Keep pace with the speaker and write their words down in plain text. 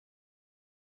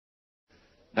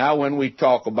Now, when we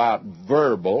talk about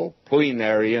verbal,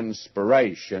 plenary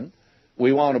inspiration,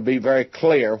 we want to be very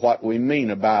clear what we mean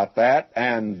about that,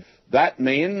 and that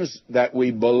means that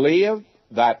we believe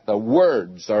that the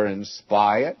words are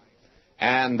inspired,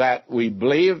 and that we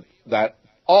believe that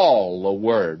all the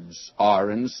words are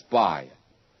inspired.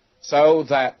 So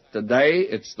that today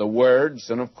it's the words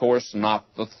and, of course, not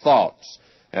the thoughts.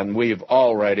 And we've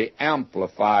already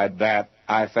amplified that,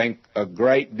 I think, a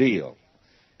great deal.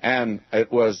 And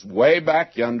it was way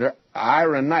back yonder,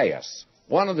 Irenaeus,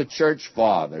 one of the church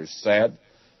fathers, said,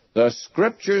 "The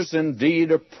Scriptures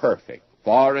indeed are perfect,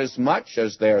 for as much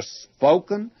as they are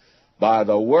spoken by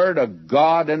the Word of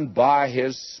God and by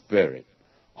His Spirit."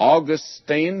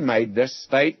 Augustine made this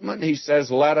statement. He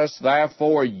says, "Let us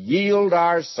therefore yield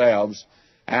ourselves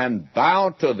and bow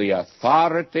to the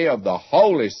authority of the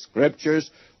Holy Scriptures,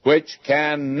 which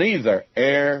can neither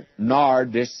err nor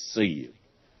deceive."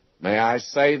 May I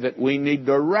say that we need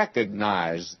to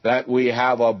recognize that we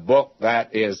have a book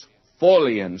that is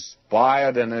fully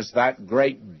inspired, and as that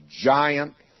great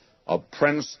giant of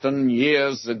Princeton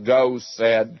years ago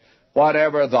said,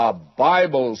 whatever the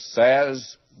Bible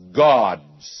says, God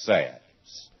says.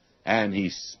 And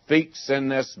He speaks in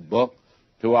this book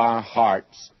to our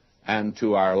hearts and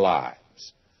to our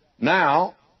lives.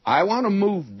 Now, I want to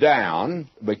move down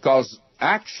because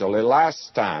actually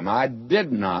last time I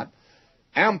did not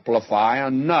amplify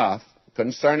enough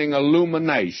concerning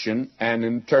illumination and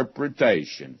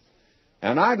interpretation.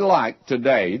 And I'd like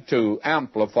today to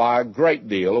amplify a great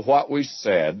deal of what we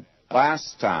said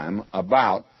last time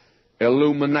about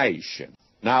illumination.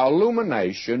 Now,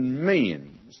 illumination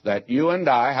means that you and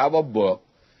I have a book,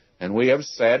 and we have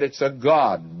said it's a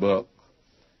God book.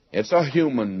 It's a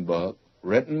human book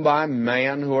written by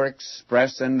men who are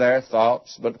expressing their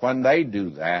thoughts, but when they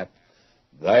do that,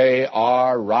 they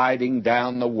are writing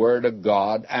down the Word of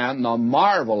God, and the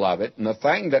marvel of it, and the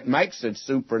thing that makes it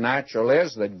supernatural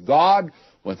is that God,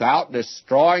 without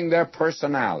destroying their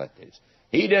personalities,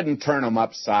 He didn't turn them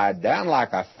upside down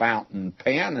like a fountain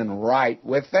pen and write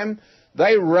with them.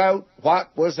 They wrote what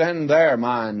was in their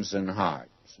minds and hearts.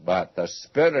 But the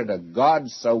Spirit of God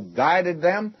so guided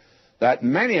them that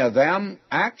many of them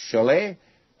actually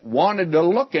wanted to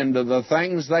look into the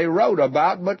things they wrote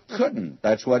about but couldn't.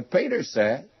 That's what Peter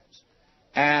says.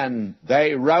 And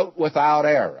they wrote without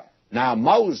error. Now,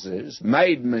 Moses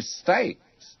made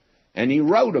mistakes, and he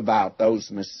wrote about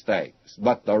those mistakes.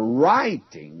 But the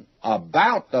writing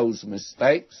about those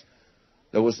mistakes,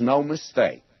 there was no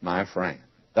mistake, my friend.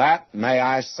 That, may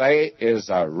I say, is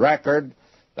a record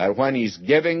that when He's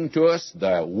giving to us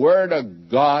the Word of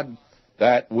God,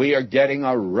 that we are getting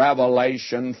a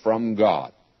revelation from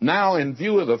God. Now, in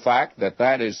view of the fact that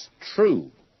that is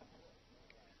true,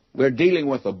 we're dealing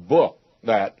with a book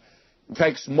that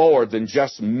takes more than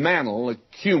just mental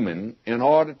acumen in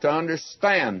order to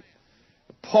understand.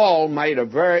 Paul made a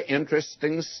very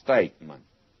interesting statement,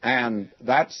 and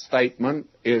that statement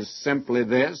is simply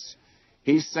this.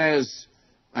 He says,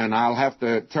 and I'll have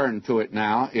to turn to it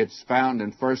now. It's found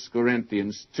in 1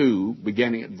 Corinthians 2,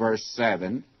 beginning at verse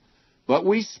 7. "But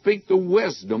we speak the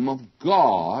wisdom of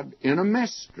God in a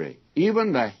mystery,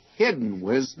 even the hidden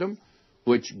wisdom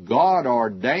which God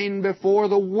ordained before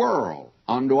the world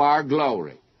unto our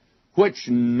glory, which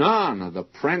none of the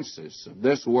princes of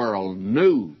this world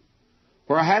knew.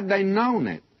 For had they known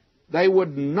it, they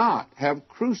would not have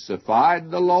crucified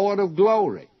the Lord of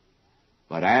glory.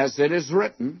 But as it is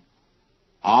written,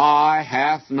 Eye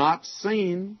hath not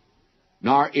seen,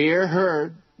 nor ear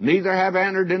heard, neither have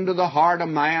entered into the heart of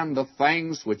man the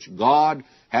things which God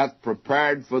hath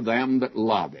prepared for them that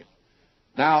love Him."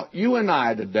 Now, you and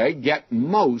I today get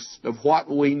most of what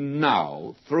we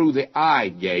know through the eye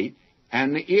gate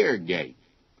and the ear gate,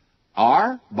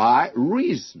 or by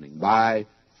reasoning, by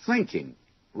thinking,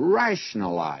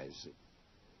 rationalizing.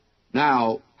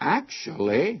 Now,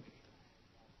 actually,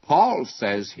 Paul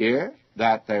says here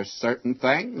that there's certain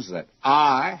things that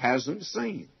eye hasn't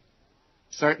seen,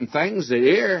 certain things that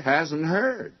ear hasn't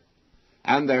heard,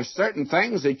 and there's certain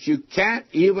things that you can't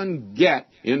even get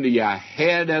into your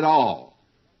head at all.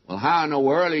 Well, how in the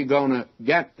world are you going to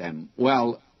get them?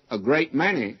 Well, a great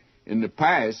many in the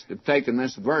past have taken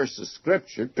this verse of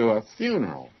Scripture to a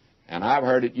funeral, and I've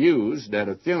heard it used at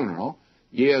a funeral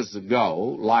years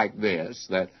ago like this,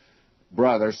 that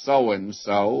brother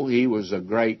so-and-so, he was a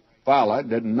great fella,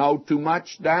 didn't know too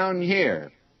much down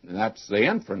here. And that's the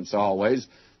inference always.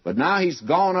 But now he's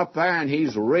gone up there and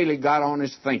he's really got on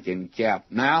his thinking cap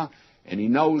now, and he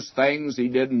knows things he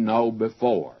didn't know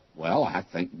before. Well, I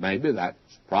think maybe that's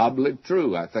probably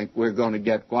true. I think we're going to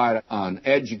get quite an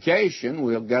education.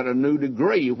 We'll get a new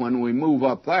degree when we move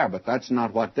up there, but that's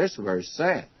not what this verse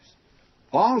says.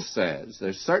 Paul says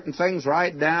there's certain things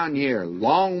right down here,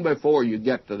 long before you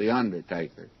get to the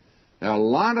undertaker. There are a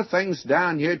lot of things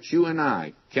down here that you and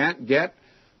I can't get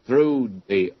through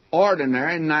the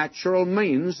ordinary natural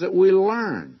means that we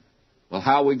learn. Well,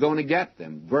 how are we going to get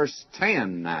them? Verse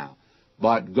 10 now.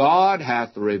 But God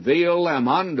hath revealed them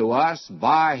unto us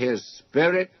by His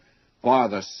Spirit, for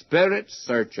the Spirit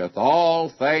searcheth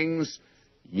all things,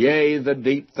 yea, the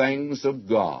deep things of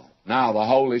God. Now, the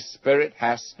Holy Spirit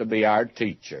has to be our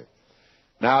teacher.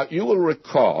 Now, you will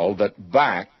recall that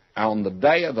back on the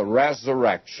day of the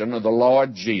resurrection of the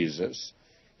Lord Jesus,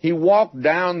 He walked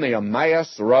down the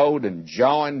Emmaus Road and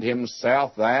joined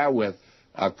Himself there with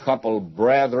a couple of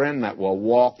brethren that were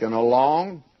walking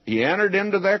along. He entered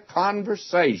into their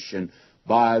conversation,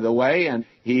 by the way, and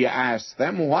He asked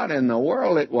them what in the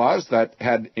world it was that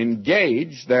had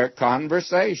engaged their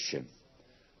conversation.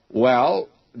 Well,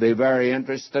 the very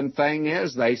interesting thing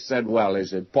is, they said, well,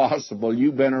 is it possible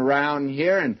you've been around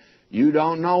here and you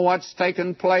don't know what's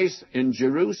taken place in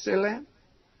Jerusalem?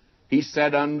 He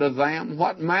said unto them,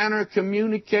 what manner of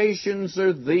communications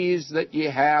are these that ye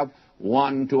have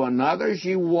one to another as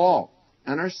ye walk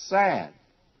and are sad?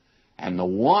 And the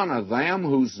one of them,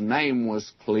 whose name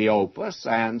was Cleopas,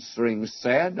 answering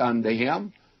said unto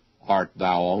him, art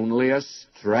thou only a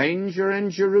stranger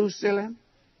in Jerusalem,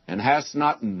 and hast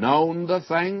not known the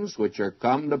things which are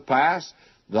come to pass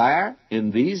there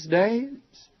in these days?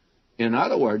 In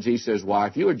other words, he says, why,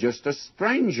 if you were just a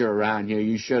stranger around here,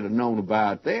 you should have known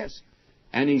about this.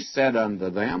 And he said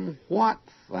unto them, what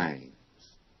things?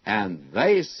 And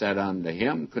they said unto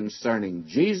him, concerning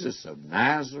Jesus of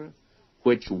Nazareth,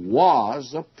 which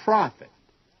was a prophet.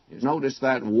 You notice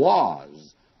that was.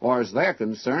 As far as they're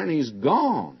concerned, he's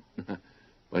gone.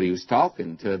 But he was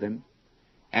talking to them.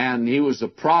 And he was a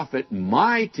prophet,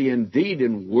 mighty indeed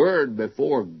in word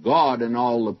before God and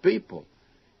all the people.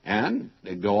 And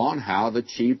they go on how the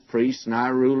chief priests and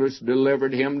our rulers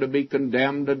delivered him to be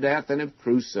condemned to death and have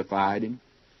crucified him.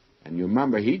 And you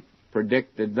remember, he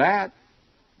predicted that.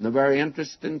 And the very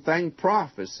interesting thing,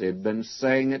 prophecy had been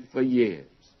saying it for years.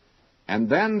 And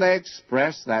then they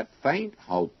expressed that faint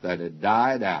hope that had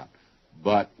died out.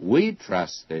 But we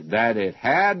trusted that it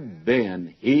had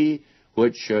been He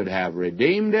which should have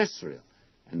redeemed Israel.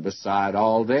 And beside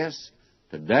all this,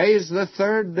 today is the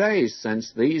third day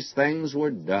since these things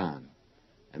were done.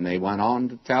 And they went on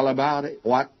to tell about it,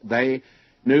 what they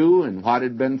knew and what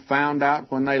had been found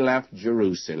out when they left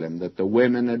Jerusalem, that the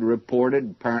women had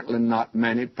reported. Apparently not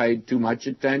many paid too much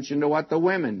attention to what the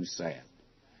women said.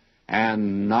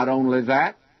 And not only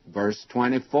that, verse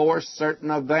 24, certain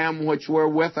of them which were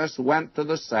with us went to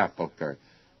the sepulchre,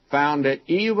 found it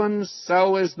even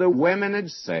so as the women had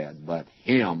said, but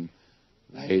him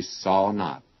they saw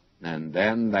not. And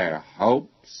then their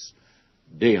hopes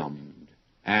dimmed,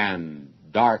 and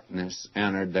darkness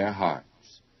entered their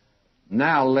hearts.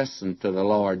 Now listen to the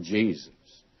Lord Jesus.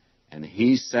 And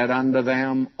he said unto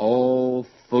them, O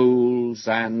fools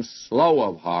and slow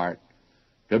of heart,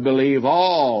 to believe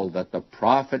all that the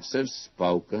prophets have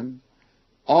spoken,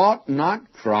 ought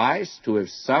not Christ to have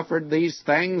suffered these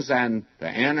things and to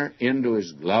enter into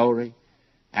his glory?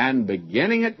 And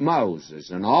beginning at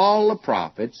Moses and all the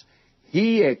prophets,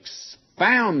 he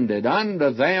expounded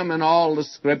unto them in all the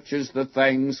Scriptures the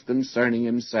things concerning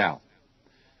himself.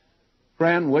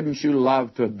 Friend, wouldn't you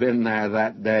love to have been there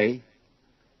that day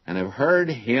and have heard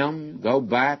him go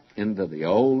back into the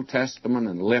Old Testament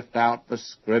and lift out the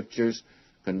Scriptures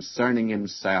concerning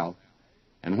himself?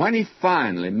 And when he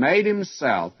finally made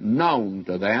himself known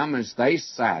to them as they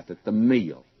sat at the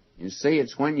meal, you see,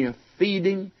 it's when you're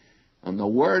feeding on the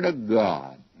Word of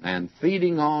God and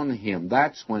feeding on him,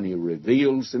 that's when he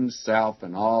reveals himself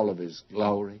in all of his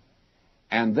glory.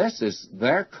 And this is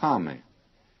their comment.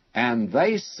 And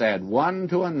they said one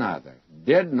to another,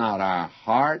 did not our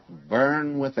heart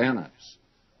burn within us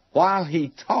while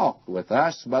he talked with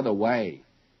us by the way,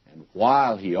 and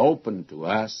while he opened to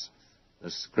us the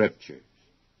Scriptures?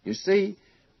 You see,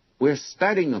 we're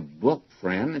studying a book,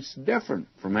 friend. It's different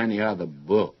from any other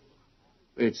book.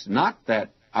 It's not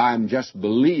that I'm just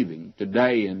believing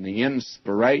today in the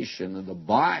inspiration of the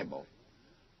Bible.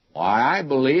 Why, I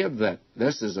believe that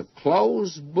this is a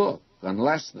closed book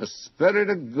unless the Spirit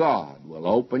of God will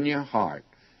open your heart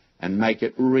and make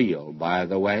it real, by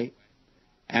the way.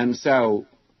 And so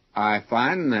I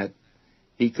find that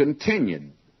he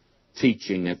continued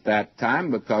teaching at that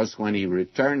time, because when he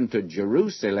returned to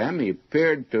Jerusalem, he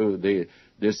appeared to the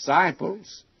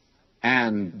disciples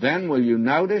And then will you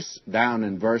notice down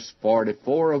in verse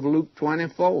 44 of Luke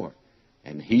 24,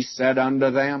 and he said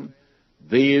unto them,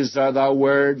 These are the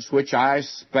words which I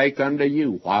spake unto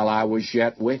you while I was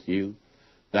yet with you,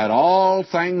 that all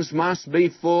things must be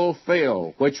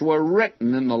fulfilled, which were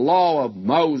written in the law of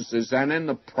Moses and in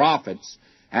the prophets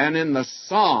and in the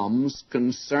Psalms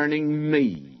concerning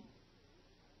me.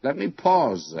 Let me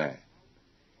pause there.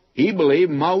 He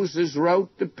believed Moses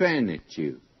wrote the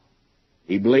Pentateuch.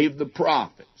 He believed the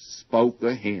prophets spoke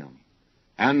of him,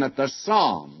 and that the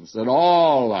Psalms, that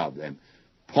all of them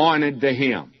pointed to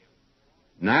him.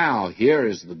 Now, here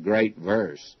is the great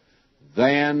verse.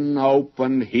 Then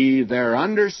opened he their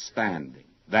understanding,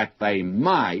 that they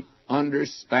might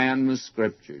understand the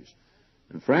Scriptures.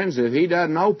 And friends, if he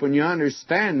doesn't open your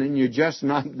understanding, you're just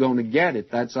not going to get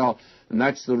it. That's all. And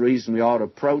that's the reason we ought to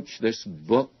approach this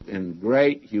book in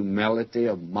great humility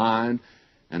of mind.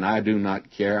 And I do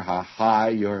not care how high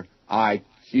your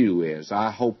IQ is.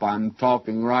 I hope I'm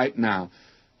talking right now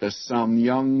to some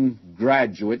young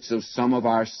graduates of some of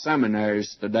our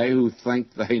seminaries today who think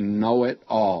they know it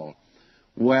all.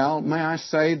 Well, may I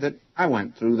say that I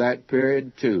went through that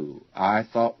period too. I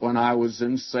thought when I was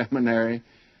in seminary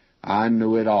I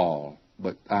knew it all.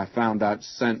 But I found out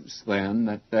since then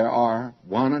that there are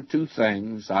one or two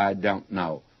things I don't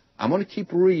know. I'm going to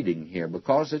keep reading here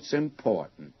because it's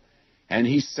important. And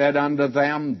he said unto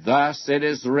them, Thus it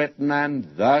is written,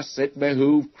 and thus it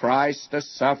behooved Christ to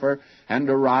suffer and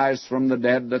to rise from the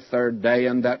dead the third day,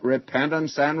 and that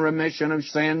repentance and remission of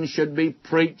sins should be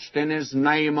preached in his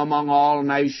name among all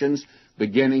nations,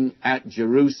 beginning at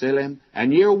Jerusalem.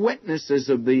 And ye are witnesses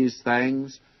of these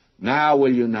things. Now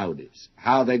will you notice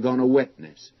how they're going to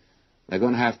witness? They're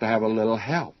going to have a little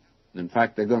help. In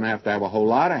fact, they're going to have a whole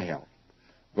lot of help.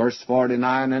 Verse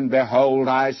 49, And behold,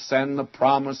 I send the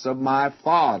promise of my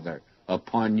Father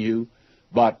upon you,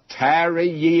 but tarry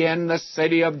ye in the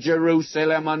city of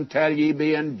Jerusalem until ye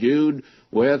be endued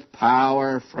with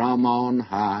power from on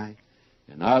high.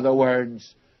 In other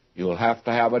words, you'll have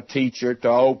a teacher to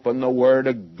open the Word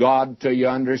of God to your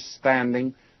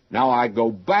understanding. Now I go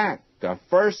back to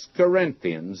 1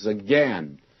 Corinthians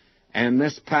again, and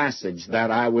this passage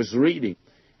that I was reading.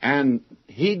 And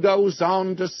he goes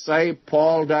on to say,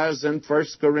 Paul does in 1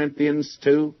 Corinthians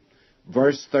 2,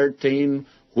 verse 13,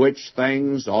 Which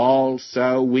things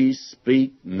also we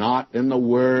speak not in the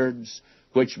words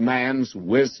which man's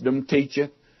wisdom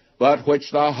teacheth, but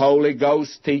which the Holy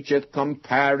Ghost teacheth,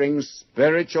 comparing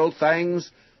spiritual things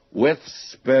with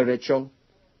spiritual.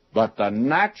 But the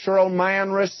natural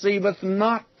man receiveth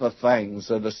not the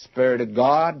things of the Spirit of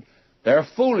God. They're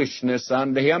foolishness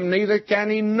unto him, neither can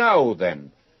he know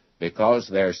them, because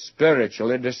they're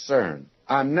spiritually discerned.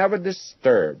 I'm never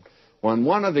disturbed when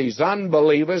one of these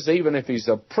unbelievers, even if he's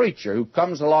a preacher, who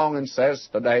comes along and says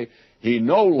today he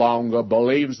no longer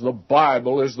believes the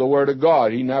Bible is the Word of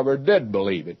God. He never did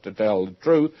believe it, to tell the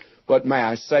truth. But may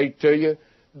I say to you,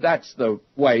 that's the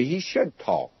way he should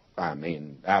talk. I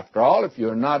mean, after all, if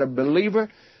you're not a believer,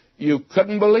 you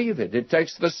couldn't believe it. It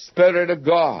takes the Spirit of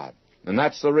God. And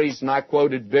that's the reason I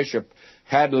quoted Bishop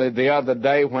Hadley the other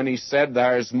day when he said,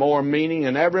 There is more meaning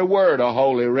in every word of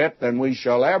Holy Writ than we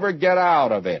shall ever get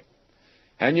out of it.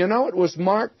 And you know, it was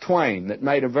Mark Twain that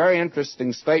made a very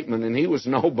interesting statement, and he was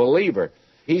no believer.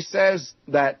 He says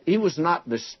that he was not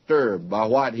disturbed by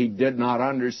what he did not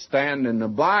understand in the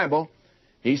Bible.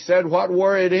 He said what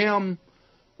worried him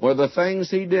were the things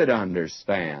he did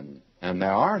understand. And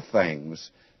there are things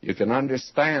you can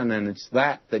understand, and it's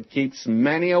that keeps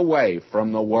many away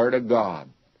from the Word of God.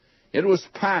 It was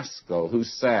Pascal who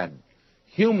said,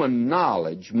 Human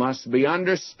knowledge must be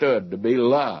understood to be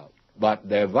loved, but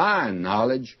divine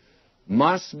knowledge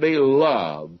must be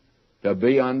loved to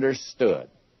be understood.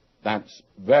 That's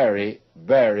very,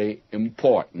 very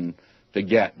important to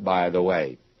get, by the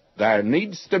way. There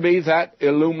needs to be that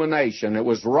illumination. It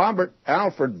was Robert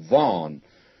Alfred Vaughan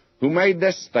who made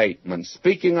this statement,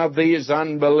 speaking of these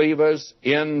unbelievers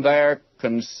in their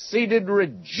conceited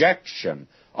rejection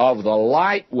of the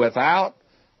light without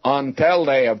until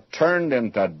they have turned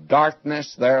into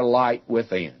darkness their light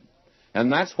within.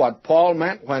 And that's what Paul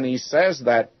meant when he says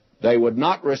that they would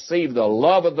not receive the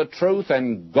love of the truth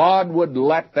and God would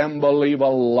let them believe a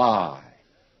lie.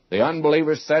 The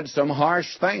unbelievers said some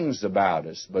harsh things about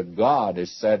us, but God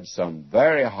has said some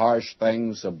very harsh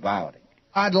things about it.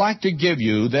 I'd like to give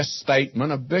you this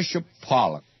statement of Bishop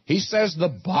Pollock. He says the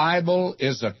Bible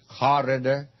is a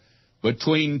corridor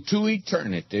between two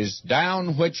eternities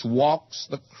down which walks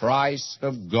the Christ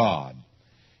of God.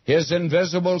 His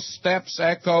invisible steps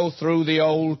echo through the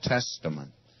Old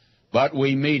Testament, but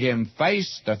we meet him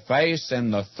face to face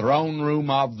in the throne room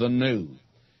of the New.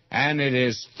 And it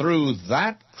is through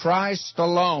that Christ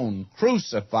alone,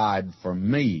 crucified for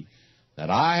me, that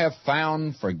I have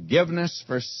found forgiveness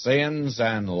for sins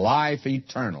and life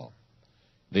eternal.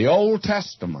 The Old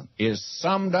Testament is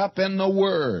summed up in the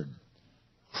word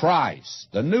Christ.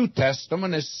 The New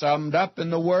Testament is summed up in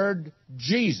the word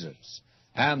Jesus.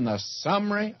 And the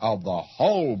summary of the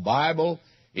whole Bible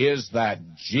is that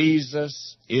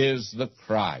Jesus is the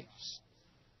Christ.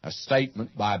 A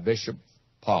statement by Bishop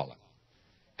Pollock.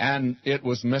 And it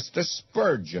was Mr.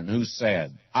 Spurgeon who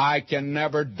said, I can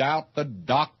never doubt the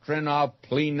doctrine of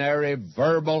plenary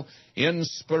verbal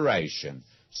inspiration,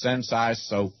 since I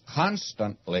so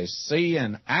constantly see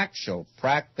in actual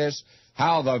practice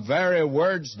how the very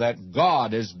words that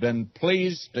God has been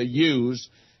pleased to use,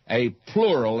 a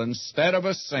plural instead of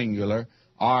a singular,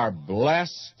 are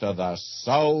blessed to the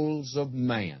souls of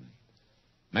men.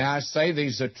 May I say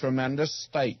these are tremendous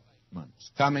statements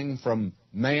coming from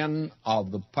men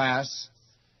of the past,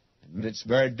 and it's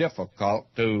very difficult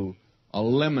to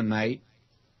eliminate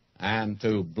and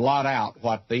to blot out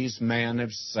what these men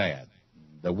have said.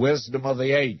 The wisdom of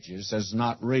the ages has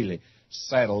not really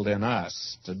settled in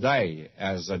us today.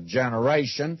 As a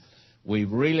generation,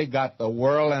 we've really got the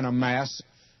world in a mess.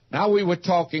 Now, we were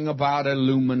talking about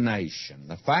illumination,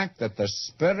 the fact that the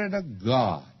Spirit of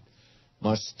God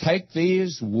must take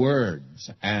these words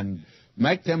and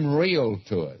make them real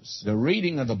to us. The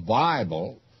reading of the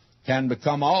Bible can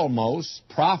become almost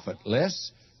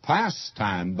profitless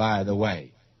pastime, by the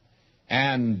way.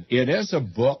 And it is a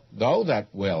book, though, that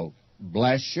will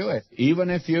bless you, even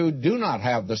if you do not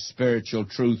have the spiritual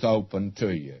truth open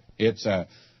to you.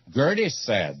 Gertie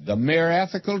said, the mere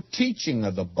ethical teaching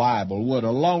of the Bible would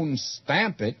alone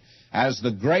stamp it as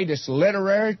the greatest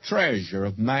literary treasure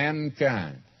of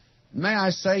mankind. May I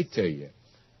say to you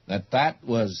that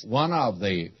was one of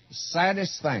the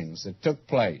saddest things that took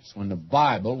place when the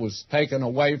Bible was taken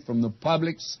away from the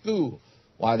public school.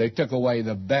 Why, they took away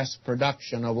the best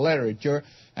production of literature,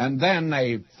 and then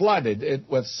they flooded it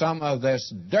with some of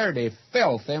this dirty,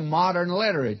 filthy modern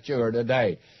literature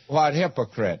today. What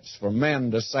hypocrites for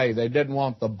men to say they didn't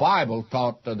want the Bible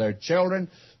taught to their children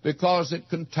because it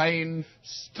contained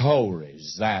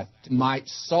stories that might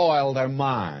soil their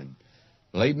mind.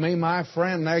 Believe me, my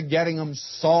friend, they're getting them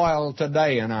soiled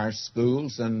today in our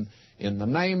schools, and in the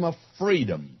name of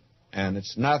freedom, and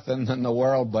it's nothing in the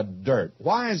world but dirt.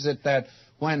 Why is it that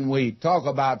when we talk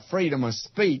about freedom of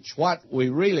speech, what we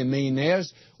really mean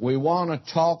is we want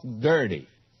to talk dirty,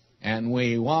 and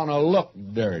we want to look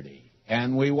dirty,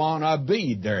 and we want to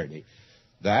be dirty?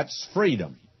 That's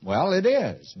freedom. Well, it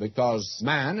is, because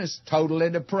man is totally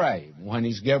depraved. When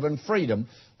he's given freedom,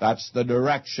 that's the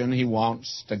direction he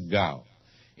wants to go.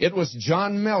 It was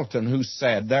John Milton who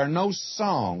said, there are no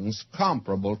songs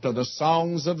comparable to the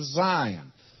songs of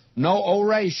Zion, no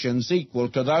orations equal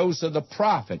to those of the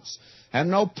prophets, and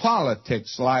no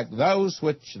politics like those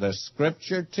which the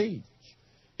Scripture teach.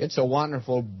 It's a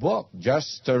wonderful book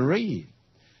just to read.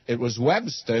 It was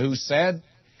Webster who said,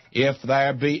 if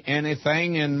there be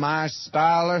anything in my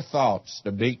style or thoughts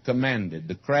to be commended,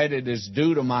 the credit is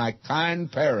due to my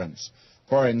kind parents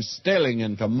for instilling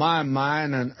into my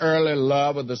mind an early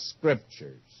love of the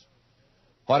Scriptures.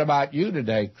 What about you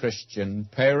today, Christian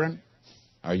parent?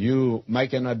 Are you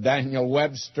making a Daniel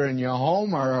Webster in your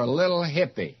home or a little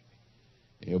hippie?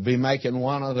 You'll be making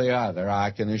one or the other,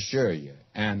 I can assure you.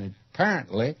 And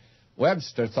apparently,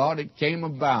 Webster thought it came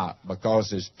about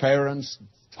because his parents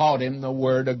taught him the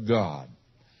Word of God.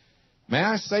 May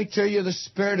I say to you, the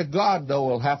Spirit of God, though,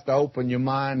 will have to open your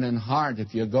mind and heart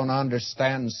if you're going to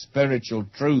understand spiritual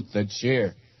truth that's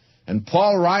here. And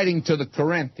Paul, writing to the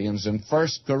Corinthians in 1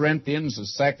 Corinthians,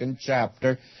 the 2nd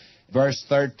chapter, verse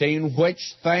 13,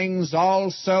 which things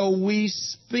also we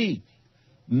speak,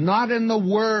 not in the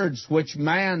words which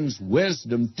man's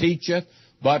wisdom teacheth,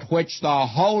 but which the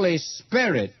Holy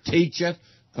Spirit teacheth,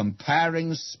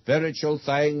 comparing spiritual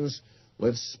things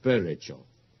with spiritual.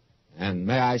 And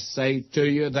may I say to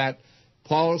you that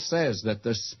Paul says that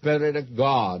the Spirit of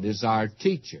God is our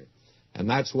teacher. And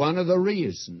that's one of the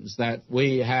reasons that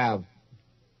we have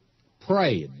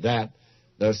prayed that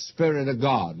the Spirit of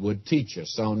God would teach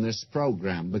us on this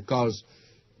program. Because,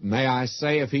 may I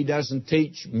say, if He doesn't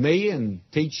teach me and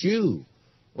teach you,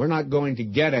 we're not going to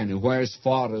get anywhere as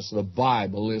far as the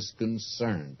Bible is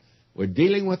concerned. We're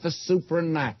dealing with a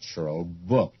supernatural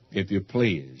book, if you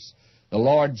please. The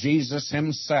Lord Jesus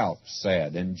Himself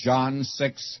said in John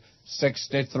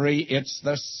 6:63, it's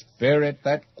the Spirit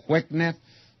that quickeneth,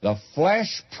 the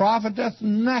flesh profiteth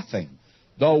nothing.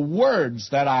 The words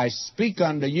that I speak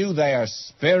unto you, they are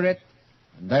spirit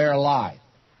and they are life.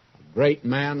 A great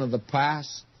man of the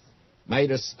past, made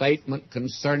a statement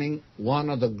concerning one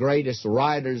of the greatest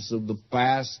writers of the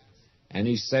past, and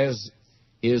he says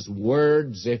his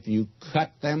words, if you cut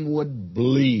them, would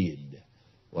bleed.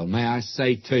 Well, may I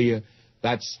say to you,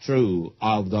 that's true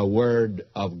of the Word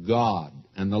of God.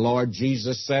 And the Lord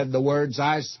Jesus said, the words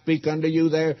I speak unto you,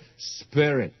 they're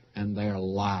spirit and they're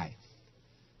life.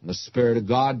 And the Spirit of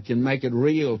God can make it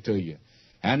real to you.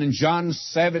 And in John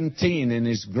 17, in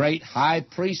his great high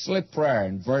priestly prayer,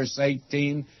 in verse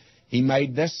 18, he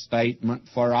made this statement,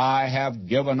 for I have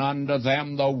given unto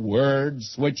them the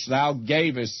words which thou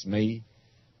gavest me,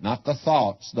 not the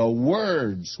thoughts, the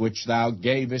words which thou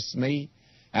gavest me,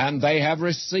 and they have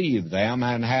received them,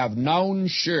 and have known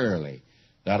surely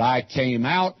that I came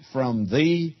out from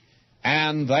thee,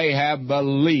 and they have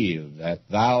believed that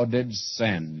thou didst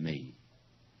send me.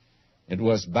 It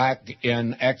was back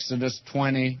in Exodus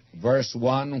 20, verse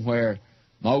 1, where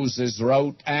Moses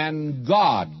wrote, and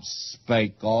God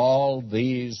spake all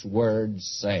these words,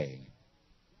 saying.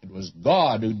 It was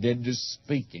God who did the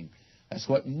speaking. That's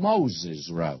what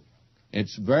Moses wrote.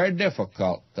 It's very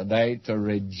difficult today to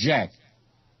reject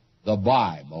the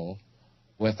Bible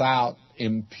without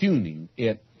impugning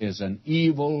it as an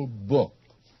evil book.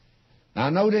 Now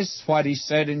notice what he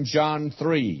said in John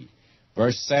 3,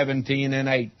 verse 17 and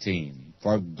 18.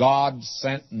 For God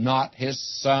sent not his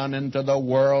Son into the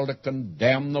world to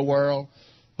condemn the world,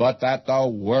 but that the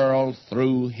world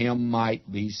through him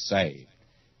might be saved.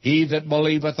 He that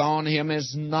believeth on him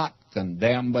is not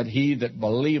condemned, but he that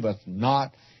believeth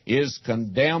not is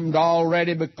condemned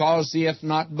already, because he hath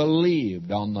not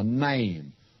believed on the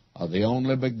name of the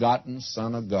only begotten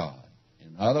Son of God.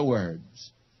 In other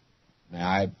words, may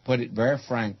I put it very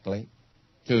frankly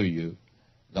to you,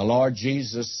 the Lord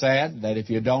Jesus said that if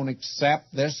you don't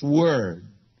accept this word,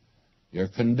 you're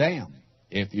condemned.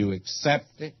 If you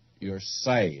accept it, you're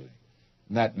saved.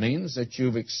 And that means that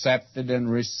you've accepted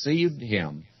and received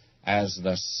him as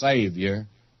the Savior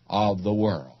of the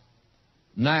world.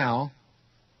 Now,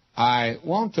 I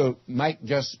want to make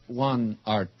just one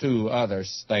or two other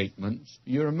statements.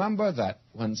 You remember that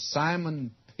when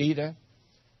Simon Peter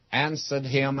answered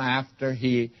him after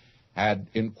he had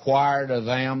inquired of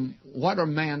them, what are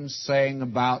men saying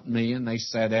about me? And they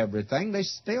said everything. They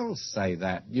still say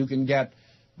that. You can get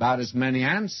about as many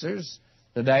answers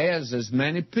today as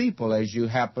many people as you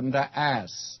happen to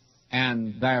ask.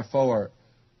 And therefore,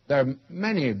 there are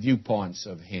many viewpoints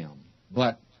of him.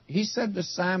 But he said to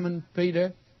Simon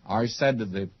Peter, or he said to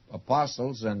the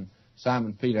apostles, and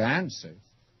Simon Peter answered,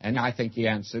 and I think he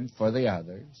answered for the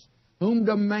others, whom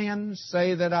do men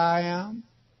say that I am?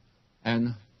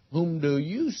 And whom do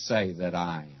you say that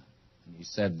I am? And he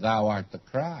said, thou art the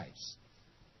Christ,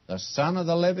 the Son of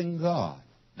the living God.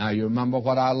 Now you remember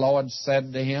what our Lord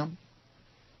said to him?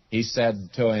 He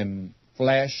said to him,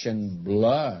 flesh and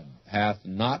blood hath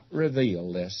not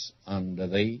revealed this unto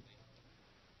thee,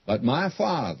 but my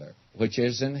Father which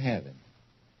is in heaven.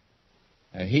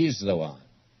 Now, he's the one.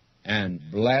 And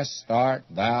blessed art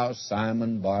thou,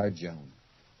 Simon Bar-Jonah.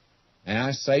 And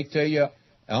I say to you,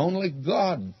 only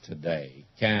God today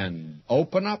can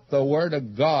open up the Word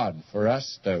of God for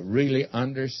us to really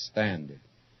understand it.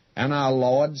 And our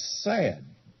Lord said,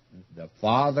 the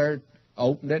Father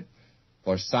opened it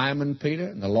for Simon Peter,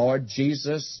 and the Lord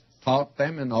Jesus taught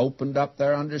them and opened up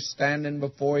their understanding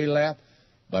before he left.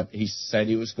 But he said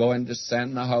he was going to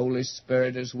send the Holy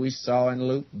Spirit, as we saw in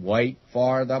Luke. Wait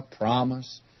for the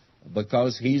promise,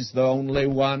 because he's the only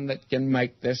one that can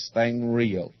make this thing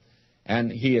real.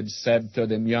 And he had said to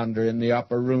them yonder in the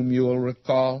upper room, you will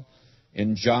recall,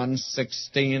 in John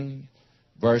 16,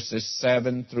 verses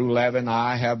 7 through 11,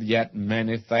 I have yet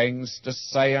many things to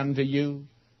say unto you,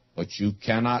 but you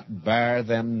cannot bear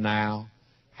them now.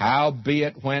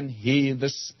 Howbeit when he, the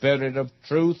Spirit of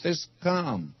truth, is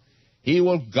come, he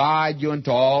will guide you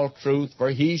into all truth,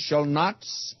 for he shall not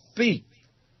speak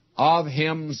of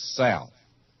himself,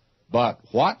 but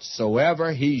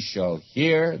whatsoever he shall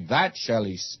hear, that shall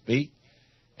he speak,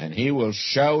 and he will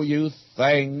show you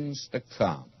things to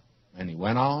come. And he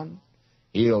went on,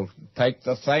 he'll take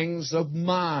the things of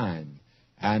mine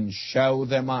and show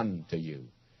them unto you.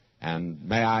 And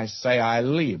may I say, I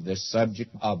leave this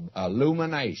subject of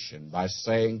illumination by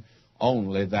saying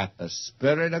only that the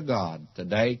Spirit of God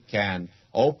today can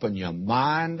open your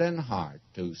mind and heart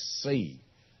to see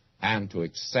and to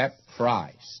accept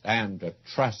Christ and to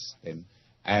trust him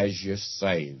as your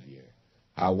Savior.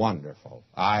 How wonderful.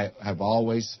 I have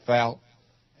always felt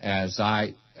as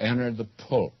I enter the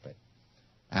pulpit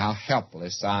how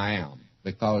helpless I am,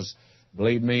 because,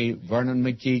 believe me, Vernon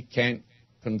McGee can't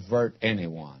convert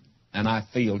anyone. And I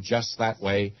feel just that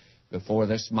way before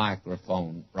this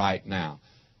microphone right now.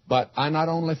 But I not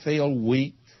only feel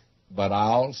weak, but I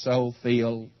also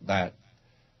feel that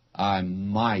I'm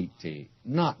mighty,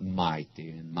 not mighty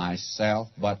in myself,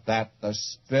 but that the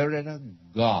Spirit of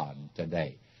God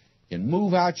today can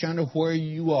move out yonder where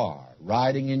you are,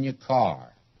 riding in your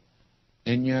car,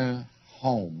 in your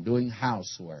home, doing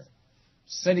housework,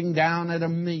 sitting down at a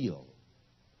meal,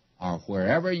 or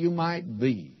wherever you might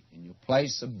be, in your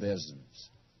place of business,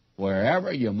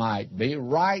 wherever you might be,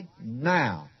 right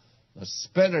now, the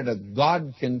Spirit of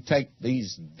God can take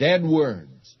these dead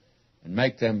words and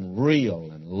make them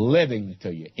real and living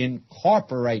to you,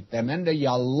 incorporate them into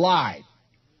your life,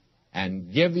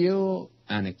 and give you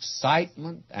an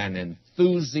excitement and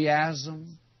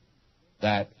enthusiasm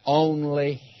that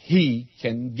only He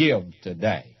can give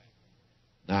today.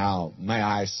 Now, may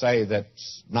I say that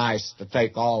it's nice to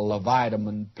take all the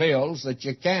vitamin pills that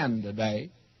you can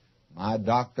today. My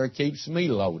doctor keeps me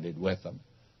loaded with them.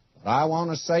 But I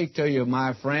want to say to you,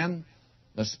 my friend,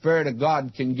 the Spirit of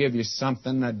God can give you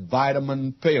something that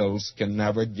vitamin pills can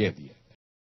never give you.